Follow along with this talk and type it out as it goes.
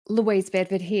Louise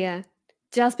Bedford here.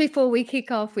 Just before we kick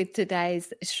off with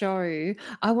today's show,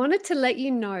 I wanted to let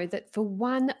you know that for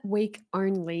 1 week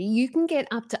only, you can get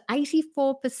up to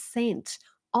 84%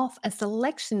 off a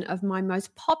selection of my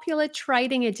most popular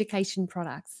trading education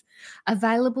products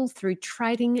available through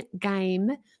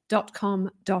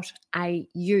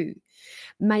tradinggame.com.au.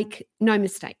 Make no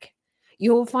mistake,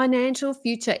 your financial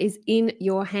future is in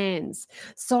your hands.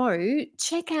 So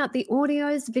check out the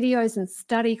audios, videos, and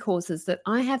study courses that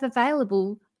I have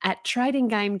available at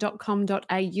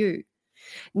tradinggame.com.au.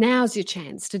 Now's your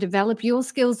chance to develop your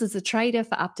skills as a trader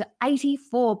for up to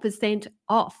 84%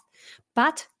 off,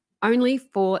 but only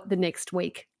for the next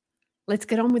week. Let's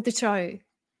get on with the show.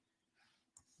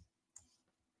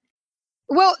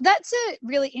 Well, that's a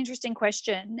really interesting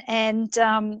question. And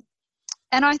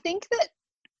I think that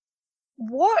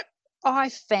what I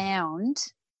found,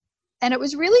 and it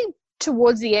was really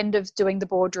towards the end of doing the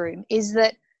boardroom, is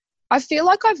that I feel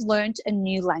like I've learned a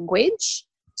new language.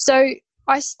 So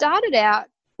I started out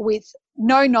with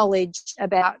no knowledge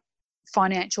about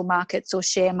financial markets or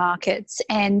share markets,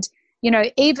 and,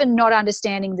 even not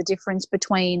understanding the difference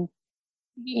between,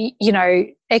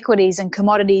 equities and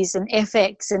commodities and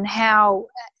FX and how,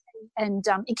 and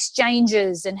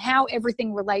exchanges and how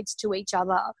everything relates to each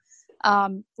other,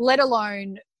 let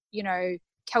alone,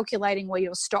 calculating where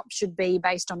your stop should be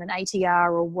based on an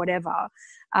ATR or whatever.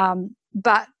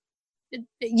 But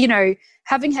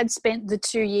having had spent the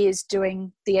 2 years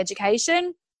doing the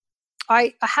education,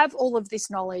 I have all of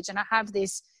this knowledge and I have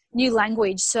this new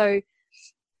language. So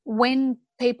when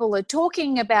people are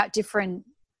talking about different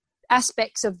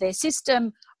aspects of their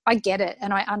system, I get it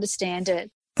and I understand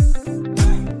it.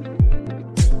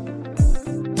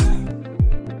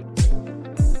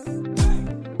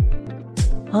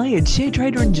 Hi, it's share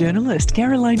trader and journalist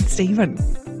Caroline Stephen.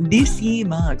 This year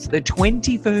marks the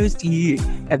 21st year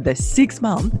of the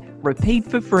 6-month repeat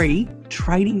for free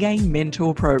Trading Game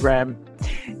Mentor Program.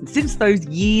 Since those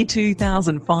year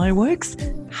 2000 fireworks,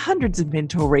 hundreds of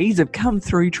mentorees have come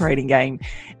through Trading Game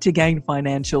to gain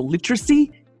financial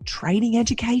literacy, trading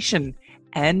education,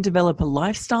 and develop a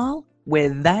lifestyle where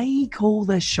they call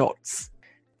the shots.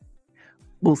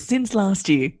 Well, since last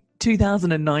year,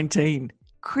 2019,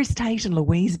 Chris Tate and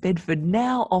Louise Bedford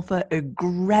now offer a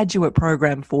graduate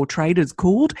program for traders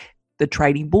called the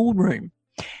Trading Boardroom.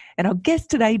 And our guest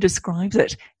today describes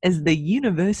it as the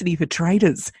University for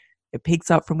Traders. It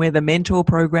picks up from where the mentor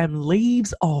program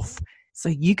leaves off, so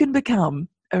you can become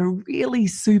a really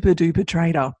super duper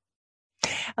trader.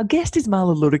 Our guest is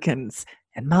Marla Lutikens,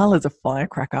 and Marla's a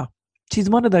firecracker. She's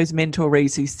one of those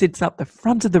mentorees who sits up the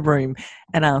front of the room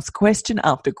and asks question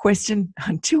after question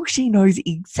until she knows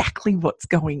exactly what's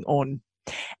going on.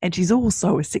 And she's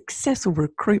also a successful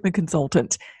recruitment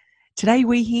consultant. Today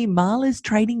we hear Marla's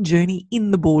trading journey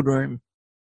in the boardroom.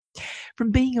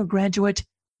 From being a graduate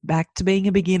back to being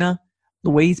a beginner,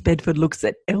 Louise Bedford looks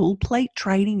at L-plate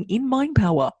trading in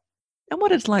Mindpower and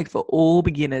what it's like for all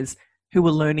beginners who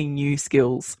are learning new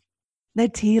skills.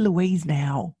 Let's hear Louise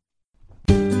now.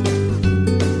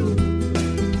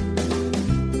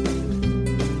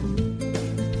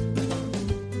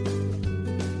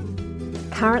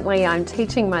 Currently, I'm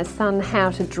teaching my son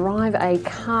how to drive a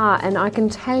car, and I can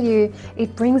tell you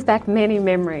it brings back many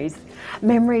memories.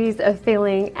 Memories of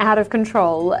feeling out of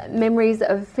control, memories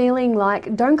of feeling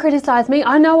like, don't criticize me,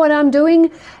 I know what I'm doing,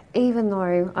 even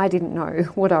though I didn't know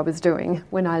what I was doing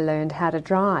when I learned how to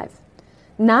drive.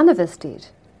 None of us did.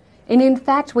 And in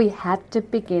fact, we had to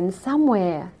begin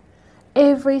somewhere.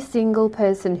 Every single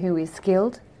person who is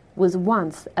skilled was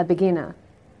once a beginner.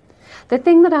 The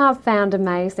thing that I've found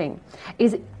amazing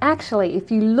is actually if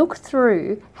you look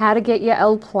through how to get your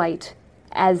L-plate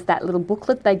as that little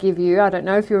booklet they give you, I don't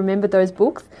know if you remember those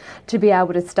books, to be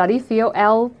able to study for your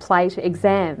L-plate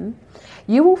exam,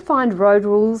 you will find road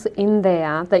rules in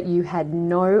there that you had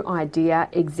no idea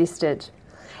existed.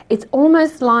 It's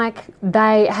almost like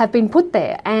they have been put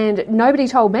there and nobody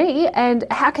told me, and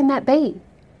how can that be?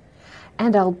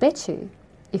 And I'll bet you,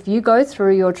 if you go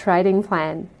through your trading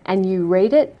plan and you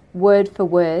read it word for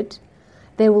word,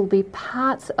 there will be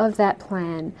parts of that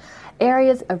plan,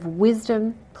 areas of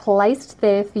wisdom placed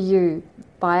there for you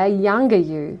by a younger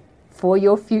you for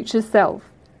your future self.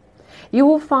 You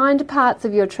will find parts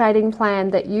of your trading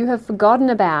plan that you have forgotten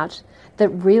about that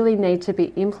really need to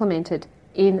be implemented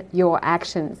in your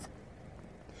actions.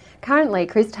 Currently,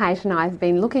 Chris Tate and I have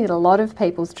been looking at a lot of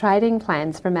people's trading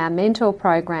plans from our mentor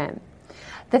program.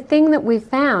 The thing that we've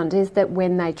found is that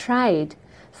when they trade,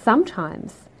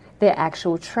 sometimes their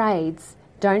actual trades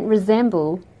don't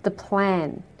resemble the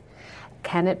plan.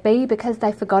 Can it be because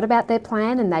they forgot about their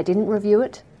plan and they didn't review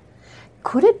it?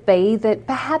 Could it be that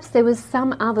perhaps there was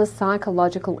some other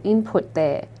psychological input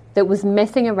there that was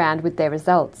messing around with their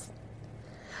results?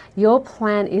 Your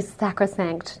plan is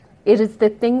sacrosanct. It is the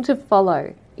thing to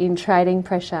follow in trading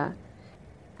pressure,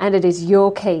 and it is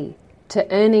your key to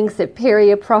earning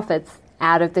superior profits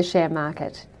out of the share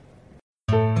market.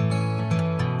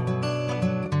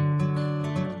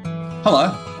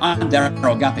 Hello, I'm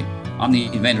Darryl Guppy. I'm the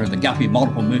inventor of the Guppy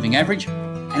Multiple Moving Average,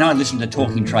 and I listen to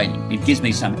Talking Trading. It gives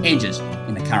me some edges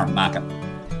in the current market.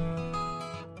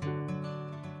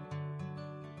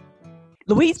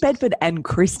 Louise Bedford and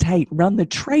Chris Tate run the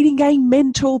Trading Game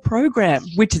Mentor program,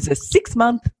 which is a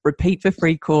 6-month repeat for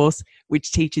free course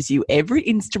which teaches you every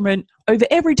instrument over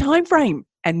every time frame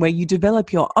and where you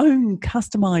develop your own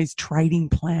customized trading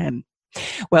plan.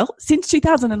 Well, since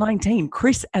 2019,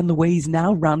 Chris and Louise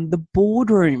now run the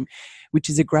Boardroom, which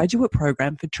is a graduate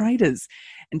program for traders.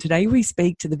 And today we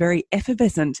speak to the very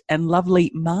effervescent and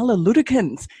lovely Marla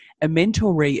Ludekkens, a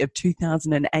mentoree of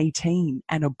 2018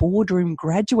 and a Boardroom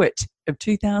graduate of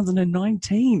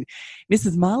 2019.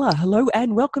 Mrs. Marla, hello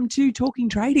and welcome to Talking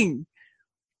Trading.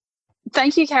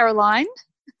 Thank you, Caroline.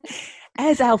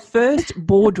 As our first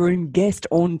Boardroom guest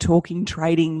on Talking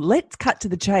Trading, let's cut to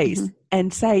the chase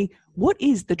and say, what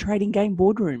is the Trading Game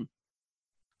Boardroom?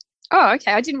 Oh,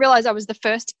 okay. I didn't realise I was the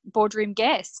first Boardroom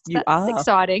guest. That's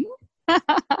exciting. You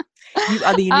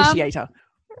are the initiator.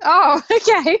 Oh,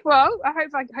 okay. Well, I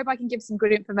hope I can give some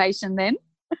good information then.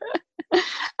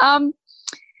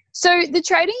 So the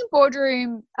Trading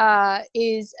Boardroom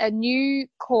is a new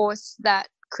course that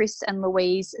Chris and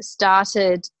Louise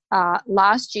started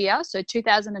last year, so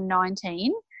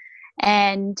 2019,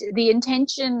 and the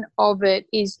intention of it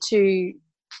is to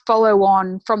follow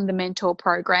on from the mentor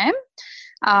program.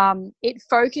 It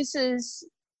focuses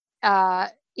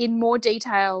in more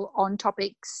detail on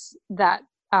topics that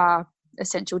are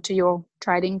essential to your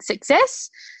trading success,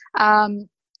 and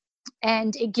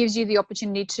it gives you the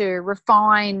opportunity to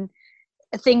refine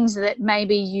things that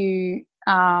maybe you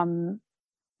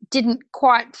didn't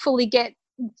quite fully get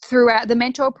throughout the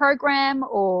mentor program,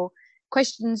 or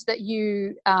questions that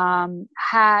you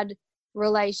had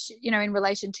in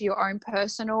relation to your own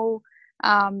personal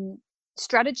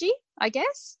strategy, I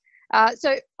guess.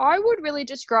 So I would really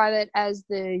describe it as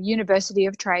the University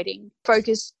of Trading,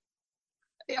 focused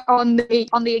on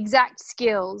the exact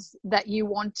skills that you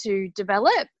want to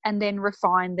develop and then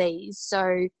refine these.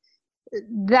 So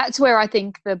that's where I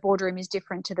think the Boardroom is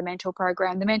different to the mentor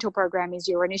program. The mentor program is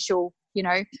your initial,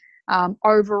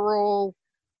 overall,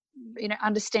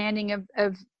 understanding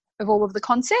of all of the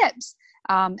concepts,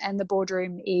 and the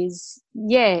Boardroom is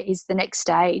the next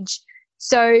stage.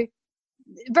 So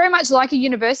very much like a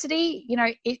university,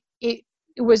 it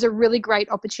was a really great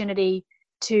opportunity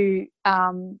to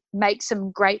make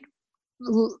some great,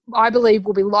 I believe,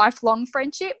 will be lifelong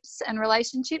friendships and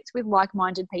relationships with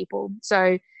like-minded people.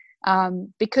 So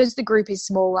because the group is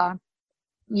smaller,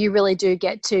 you really do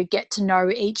get to know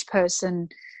each person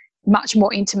much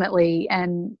more intimately,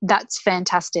 and that's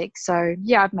fantastic. So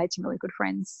yeah, I've made some really good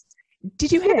friends.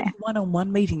 Did you have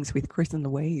one-on-one meetings with Chris and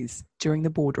Louise during the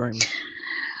Boardroom?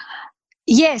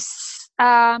 Yes,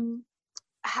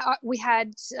 we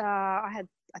had. I had,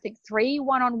 I think, 3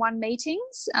 one-on-one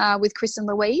meetings with Chris and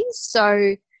Louise.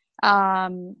 So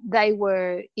they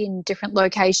were in different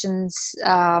locations,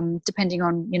 depending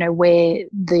on where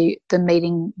the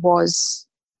meeting was.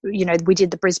 We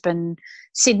did the Brisbane,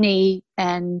 Sydney,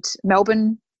 and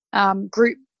Melbourne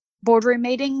group Boardroom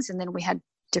meetings, and then we had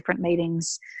different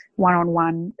meetings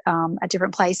one-on-one at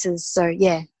different places. So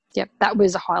that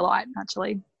was a highlight,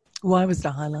 actually. Why was the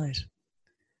highlight?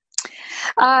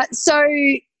 So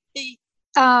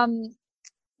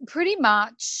pretty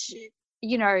much,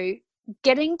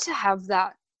 getting to have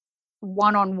that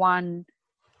one-on-one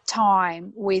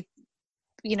time with,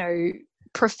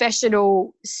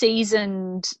 professional,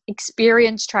 seasoned,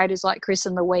 experienced traders like Chris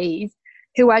and Louise,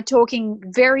 who are talking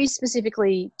very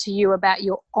specifically to you about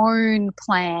your own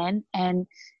plan and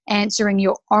answering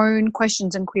your own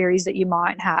questions and queries that you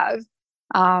might have,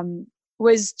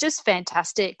 was just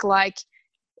fantastic. Like,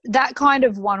 that kind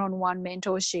of one-on-one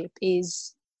mentorship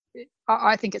is,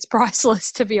 I think it's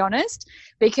priceless, to be honest,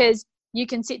 because you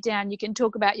can sit down, you can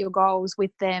talk about your goals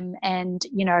with them, and,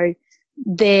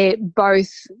 they're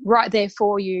both right there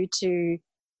for you to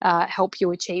help you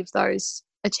achieve those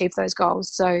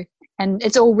goals. So, and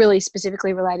it's all really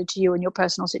specifically related to you and your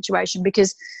personal situation,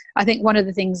 because I think one of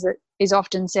the things that is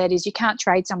often said is you can't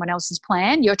trade someone else's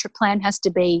plan. Your plan has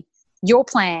to be your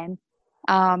plan.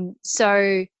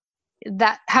 So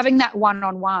that having that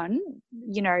one-on-one,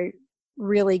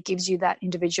 really gives you that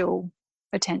individual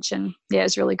attention. Yeah,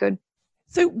 it's really good.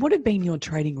 So what have been your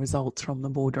trading results from the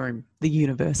boardroom, the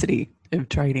University of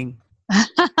Trading?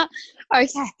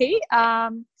 Okay.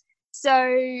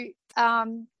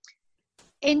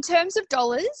 In terms of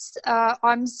dollars,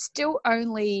 I'm still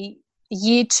only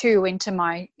year 2 into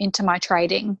my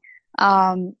trading.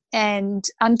 And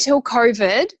until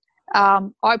COVID,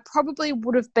 I probably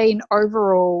would have been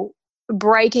overall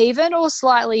break even or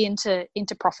slightly into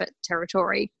profit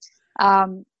territory.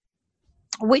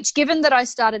 Which, given that I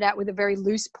started out with a very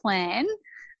loose plan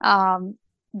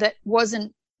that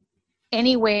wasn't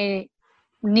anywhere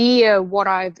near what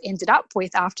I've ended up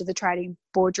with after the trading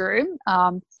boardroom,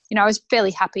 I was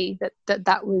fairly happy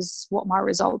that was what my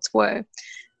results were.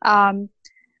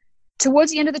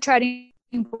 Towards the end of the trading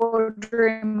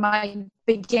boardroom, I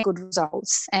began good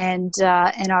results, and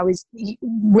I was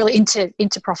really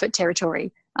into profit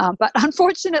territory. But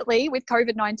unfortunately, with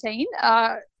COVID-19,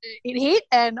 it hit,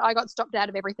 and I got stopped out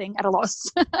of everything at a loss.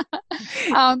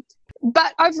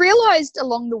 But I've realised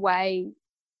along the way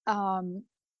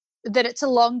that it's a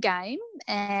long game,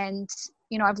 and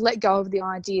I've let go of the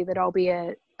idea that I'll be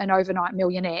an overnight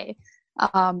millionaire,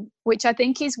 which I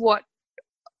think is what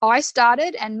I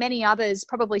started, and many others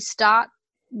probably start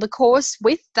the course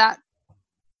with that,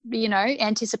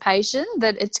 anticipation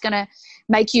that it's going to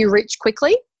make you rich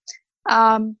quickly.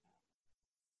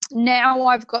 Now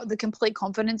I've got the complete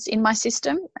confidence in my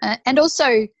system, and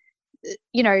also,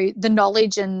 the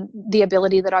knowledge and the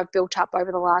ability that I've built up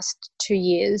over the last 2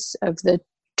 years of the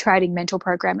trading mentor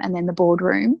program and then the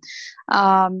boardroom.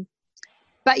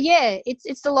 But yeah,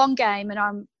 it's the long game,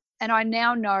 and I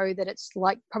now know that it's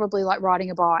probably like riding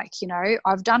a bike.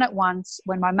 I've done it once.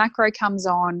 When my macro comes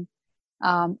on,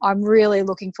 I'm really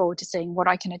looking forward to seeing what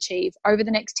I can achieve over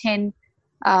the next 10,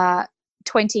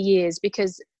 20 years,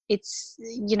 because it's,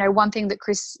 one thing that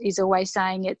Chris is always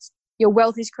saying, it's your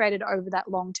wealth is created over that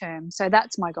long term. So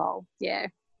that's my goal. Yeah.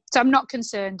 So I'm not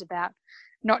concerned about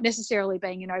not necessarily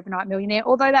being an overnight millionaire,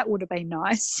 although that would have been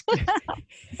nice.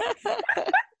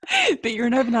 But you're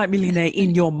an overnight millionaire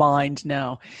in your mind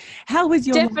now. How is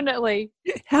your Definitely.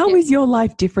 How is your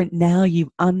life different now you've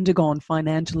undergone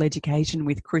financial education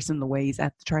with Chris and Louise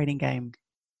at the Trading Game?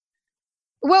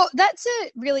 Well, that's a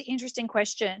really interesting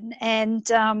question, and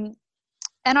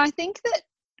I think that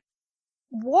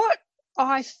what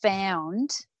I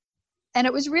found, and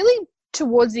it was really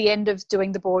towards the end of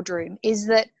doing the boardroom, is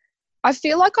that I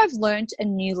feel like I've learned a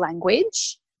new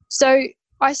language. So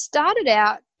I started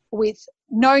out with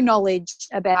no knowledge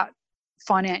about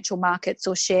financial markets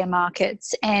or share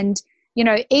markets, and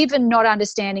even not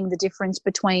understanding the difference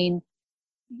between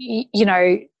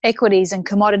equities and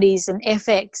commodities and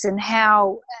FX and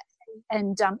how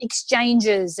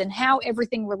exchanges and how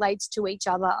everything relates to each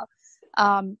other,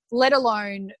 let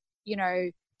alone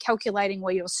calculating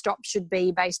where your stop should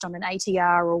be based on an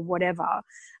ATR or whatever.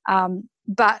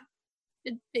 But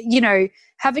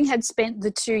having had spent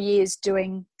the 2 years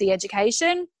doing the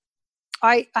education,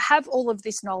 I have all of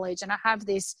this knowledge and I have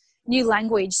this new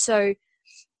language. So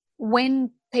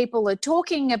when people are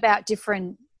talking about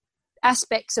different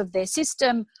aspects of their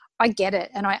system, I get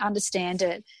it and I understand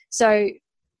it. So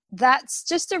that's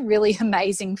just a really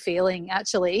amazing feeling,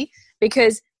 actually,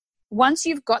 because once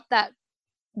you've got that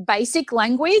basic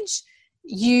language,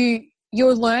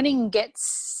 your learning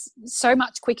gets so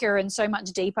much quicker and so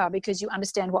much deeper because you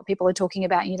understand what people are talking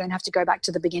about, and you don't have to go back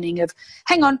to the beginning of,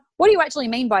 hang on, what do you actually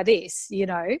mean by this?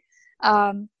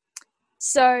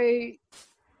 So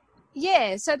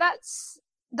that's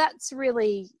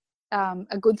really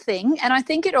a good thing. And I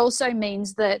think it also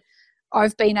means that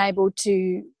I've been able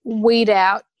to weed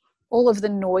out all of the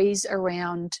noise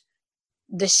around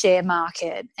the share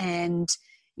market and,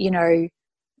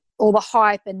 all the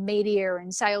hype and media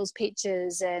and sales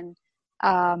pitches and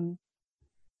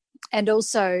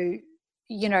also,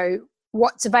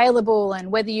 what's available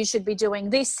and whether you should be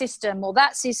doing this system or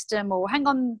that system, or hang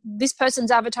on, this person's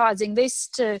advertising this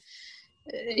to,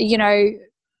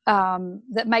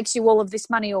 that makes you all of this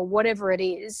money or whatever it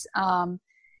is.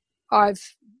 I've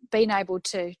been able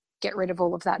to get rid of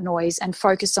all of that noise and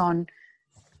focus on,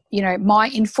 my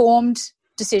informed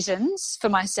decisions for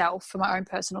myself, for my own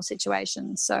personal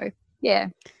situations. So, yeah.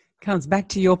 Comes back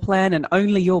to your plan and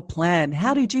only your plan.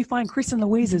 How did you find Chris and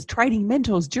Louise as trading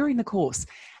mentors during the course?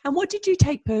 And what did you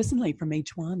take personally from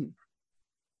each one?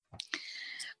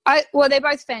 Well, they're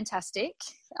both fantastic.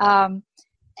 So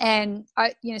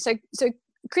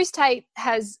Chris Tate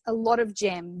has a lot of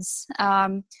gems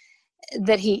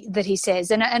that he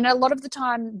says, and a lot of the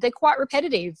time they're quite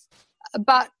repetitive.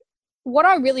 But what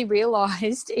I really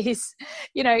realised is,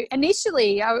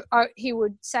 initially he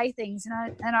would say things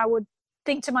and I would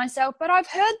think to myself, but I've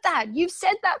heard that, you've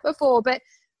said that before. But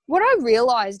what I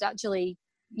realized actually,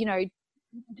 you know,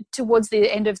 towards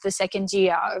the end of the second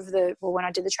year when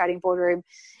I did the trading boardroom,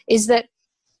 is that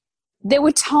there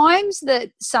were times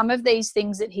that some of these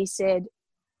things that he said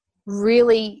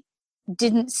really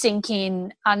didn't sink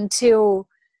in until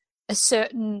a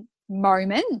certain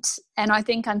moment, and I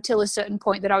think until a certain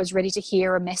point that I was ready to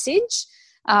hear a message.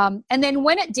 And then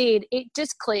when it did, it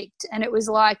just clicked, and it was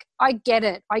like, I get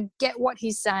it. I get what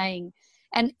he's saying.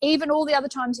 And even all the other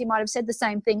times he might have said the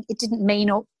same thing, it didn't mean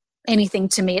anything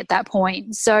to me at that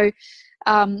point. So,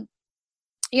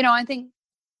 you know, I think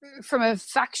from a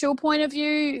factual point of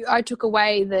view, I took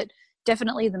away that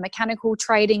definitely the mechanical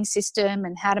trading system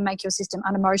and how to make your system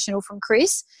unemotional from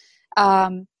Chris,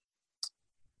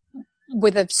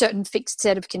 with a certain fixed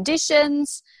set of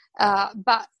conditions.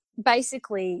 But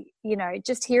basically, you know,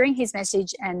 just hearing his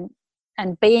message and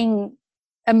being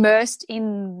immersed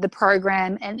in the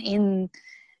program and in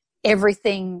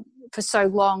everything for so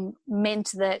long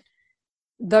meant that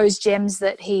those gems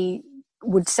that he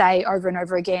would say over and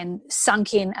over again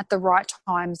sunk in at the right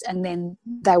times, and then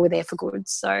they were there for good.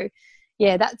 So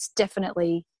yeah, that's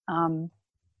definitely from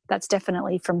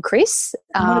Chris.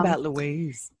 What about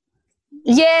Louise?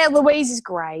 Yeah, Louise is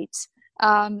great.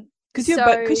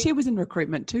 Because she was in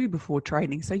recruitment too before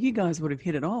trading, so you guys would have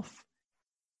hit it off.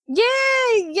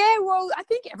 Yeah. Well, I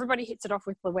think everybody hits it off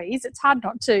with Louise. It's hard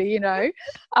not to, you know.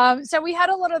 So we had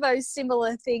a lot of those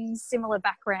similar things, similar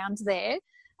backgrounds there.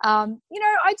 You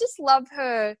know, I just love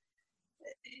her,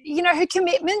 you know, her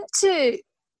commitment to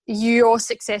your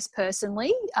success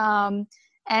personally,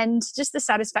 and just the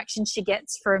satisfaction she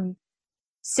gets from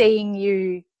seeing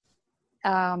you,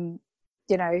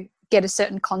 you know, get a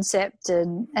certain concept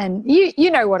and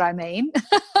you know what I mean.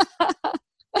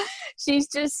 She's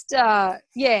just,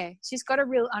 she's got a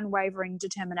real unwavering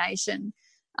determination.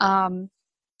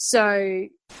 So,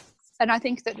 and I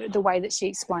think that the way that she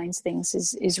explains things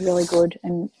is really good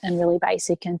and really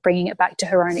basic, and bringing it back to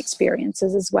her own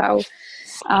experiences as well.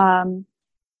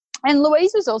 And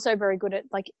Louise was also very good at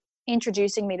like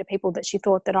introducing me to people that she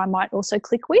thought that I might also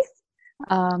click with.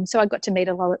 So I got to meet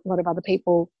a lot of other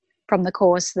people from the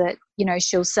course that, you know,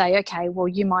 she'll say, okay, well,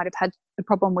 you might have had a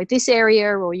problem with this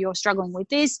area, or you're struggling with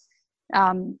this.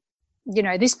 You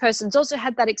know, this person's also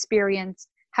had that experience.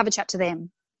 Have a chat to them.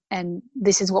 And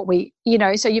this is what we, you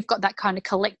know, so you've got that kind of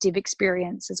collective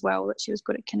experience as well that she was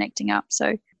good at connecting up.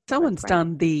 So someone's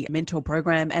done the mentor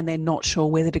program and they're not sure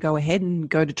whether to go ahead and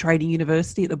go to Trading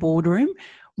University at the boardroom.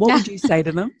 What would you say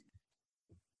to them?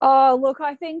 Oh, look,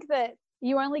 I think that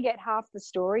you only get half the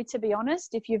story, to be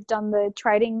honest. If you've done the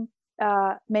trading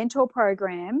mentor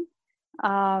program,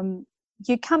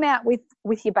 you come out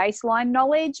with your baseline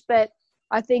knowledge, but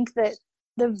I think that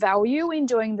the value in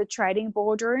doing the trading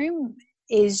boardroom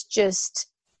is just,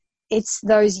 it's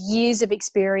those years of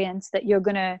experience that you're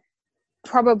going to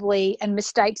probably, and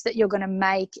mistakes that you're going to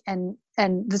make, and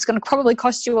that's going to probably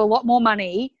cost you a lot more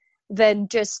money than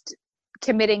just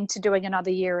committing to doing another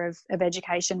year of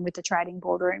education with the trading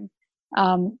boardroom.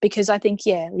 Because I think,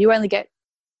 you only get,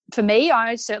 for me,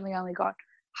 I certainly only got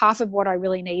half of what I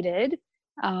really needed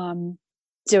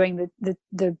doing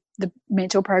the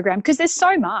mentor program, because there's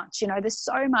so much, you know, there's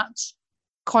so much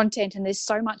content and there's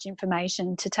so much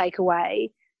information to take away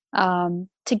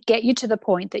to get you to the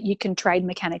point that you can trade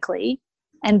mechanically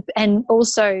and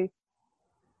also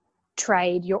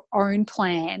trade your own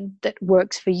plan that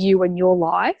works for you and your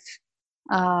life,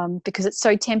 because it's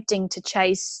so tempting to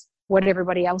chase what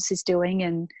everybody else is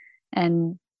doing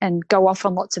and go off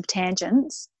on lots of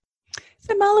tangents.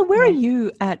 So Marla, where are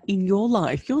you at in your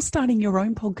life? You're starting your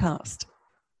own podcast.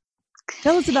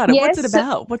 Tell us about it. Yes. What's it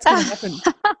about? What's going to happen?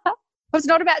 It's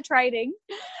not about trading.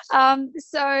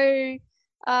 So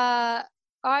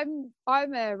I'm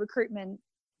a recruitment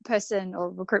person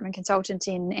or recruitment consultant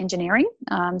in engineering.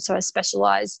 So I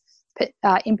specialise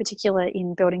in particular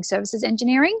in building services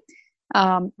engineering,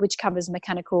 which covers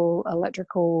mechanical,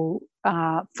 electrical,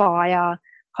 fire,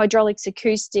 hydraulics,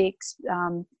 acoustics,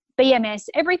 BMS,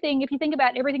 everything. If you think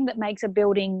about everything that makes a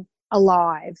building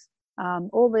alive,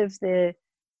 all of the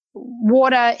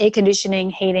water, air conditioning,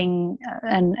 heating,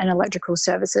 and electrical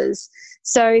services.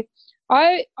 So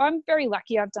I'm very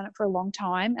lucky. I've done it for a long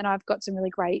time, and I've got some really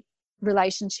great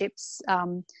relationships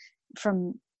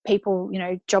from people, you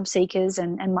know, job seekers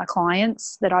and my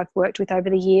clients that I've worked with over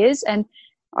the years. And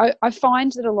I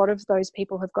find that a lot of those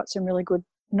people have got some really good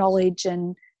knowledge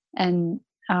and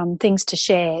things to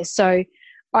share. So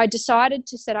I decided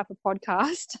to set up a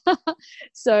podcast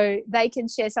so they can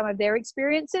share some of their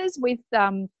experiences with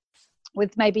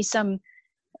maybe some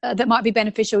that might be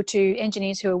beneficial to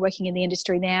engineers who are working in the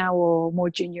industry now, or more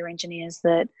junior engineers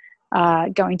that are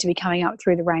going to be coming up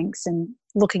through the ranks and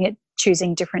looking at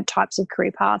choosing different types of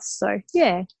career paths. So,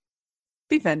 yeah.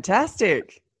 Be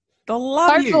fantastic. They'll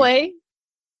love you. Hopefully.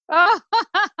 Oh,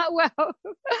 well,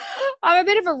 I'm a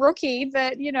bit of a rookie,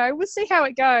 but, we'll see how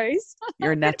it goes.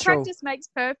 You're a natural. Practice makes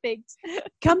perfect.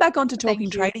 Come back on to Talking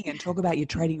Trading and talk about your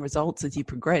trading results as you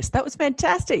progress. That was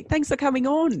fantastic. Thanks for coming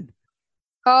on.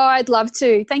 Oh, I'd love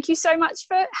to. Thank you so much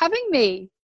for having me.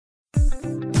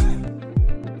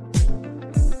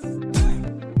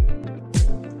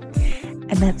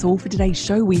 And that's all for today's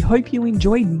show. We hope you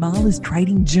enjoyed Marla's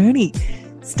trading journey.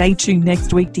 Stay tuned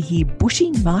next week to hear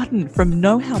Bushy Martin from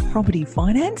Know How Property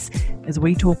Finance as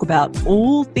we talk about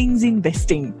all things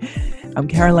investing. I'm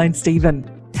Caroline Stephen.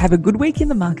 Have a good week in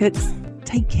the markets.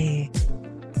 Take care.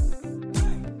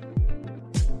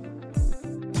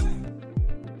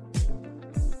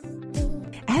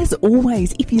 As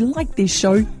always, if you like this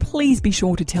show, please be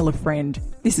sure to tell a friend.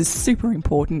 This is super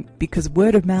important because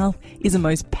word of mouth is the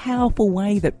most powerful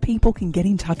way that people can get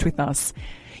in touch with us.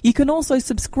 You can also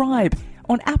subscribe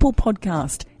on Apple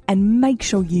Podcast and make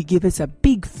sure you give us a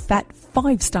big fat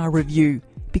 5-star review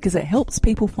because it helps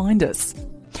people find us.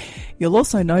 You'll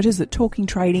also notice that Talking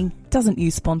Trading doesn't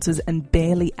use sponsors and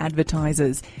barely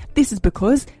advertises. This is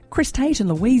because Chris Tate and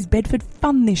Louise Bedford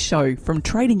fund this show from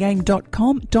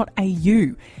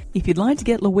tradinggame.com.au. If you'd like to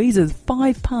get Louise's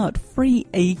 5-part free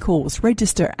e-course,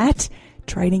 register at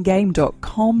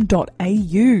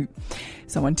tradinggame.com.au.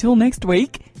 So until next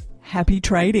week, happy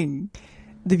trading.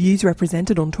 The views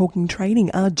represented on Talking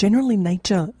Trading are general in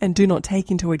nature and do not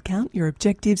take into account your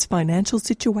objectives, financial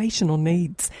situation or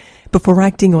needs. Before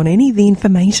acting on any of the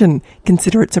information,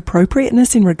 consider its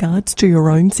appropriateness in regards to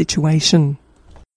your own situation.